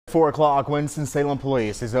4 o'clock, Winston-Salem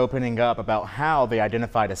Police is opening up about how they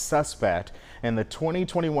identified a suspect in the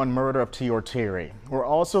 2021 murder of Tior Terry. We're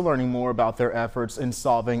also learning more about their efforts in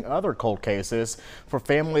solving other cold cases for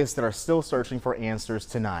families that are still searching for answers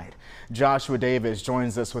tonight. Joshua Davis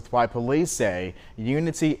joins us with why police say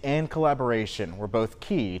unity and collaboration were both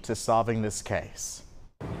key to solving this case.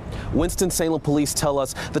 Winston-Salem Police tell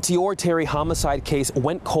us the Tior Terry homicide case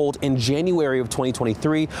went cold in January of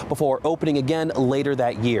 2023 before opening again later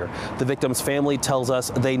that year. The victim's family tells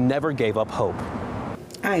us they never gave up hope.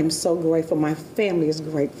 I am so grateful. My family is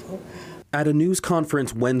grateful. At a news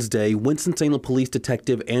conference Wednesday, Winston-Salem Police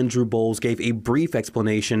Detective Andrew Bowles gave a brief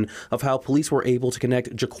explanation of how police were able to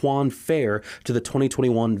connect Jaquan Fair to the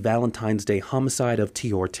 2021 Valentine's Day homicide of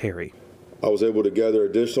Tior Terry. I was able to gather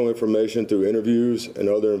additional information through interviews and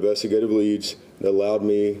other investigative leads that allowed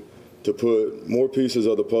me to put more pieces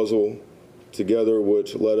of the puzzle together,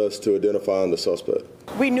 which led us to identifying the suspect.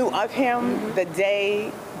 We knew of him the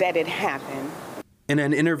day that it happened. In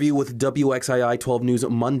an interview with WXII 12 News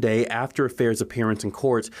Monday after Fair's appearance in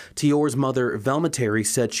court, Tior's mother, Valentine,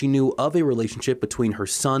 said she knew of a relationship between her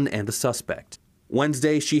son and the suspect.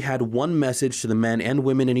 Wednesday, she had one message to the men and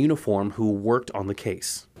women in uniform who worked on the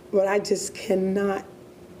case. But I just cannot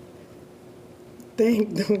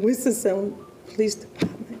thank the Winston-Salem Police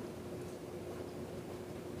Department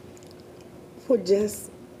for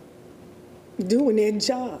just doing their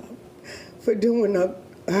job, for doing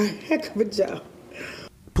a heck of a job.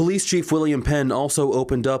 Police Chief William Penn also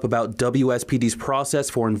opened up about WSPD's process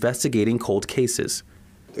for investigating cold cases.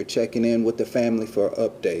 They're checking in with the family for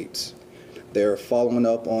updates. They're following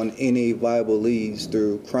up on any viable leads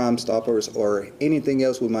through Crime Stoppers or anything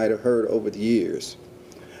else we might have heard over the years.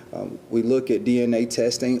 We look at DNA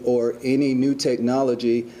testing or any new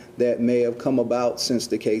technology that may have come about since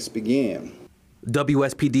the case began.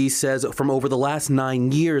 WSPD says from over the last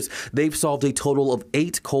 9 years, they've solved a total of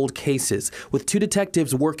 8 cold cases, with 2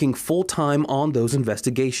 detectives working full-time on those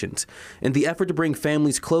investigations. In the effort to bring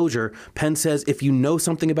families closure, Penn says if you know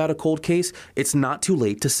something about a cold case, it's not too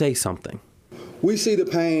late to say something. We see the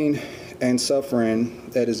pain and suffering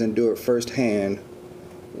that is endured firsthand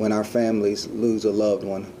when our families lose a loved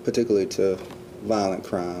one, particularly to violent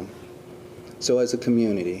crime. So as a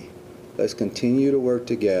community, let's continue to work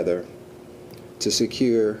together to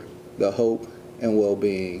secure the hope and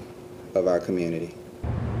well-being of our community.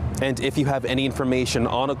 And if you have any information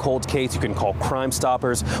on a cold case, you can call Crime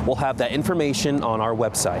Stoppers. We'll have that information on our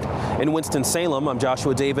website. In Winston-Salem, I'm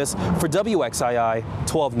Joshua Davis for WXII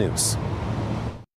 12 News.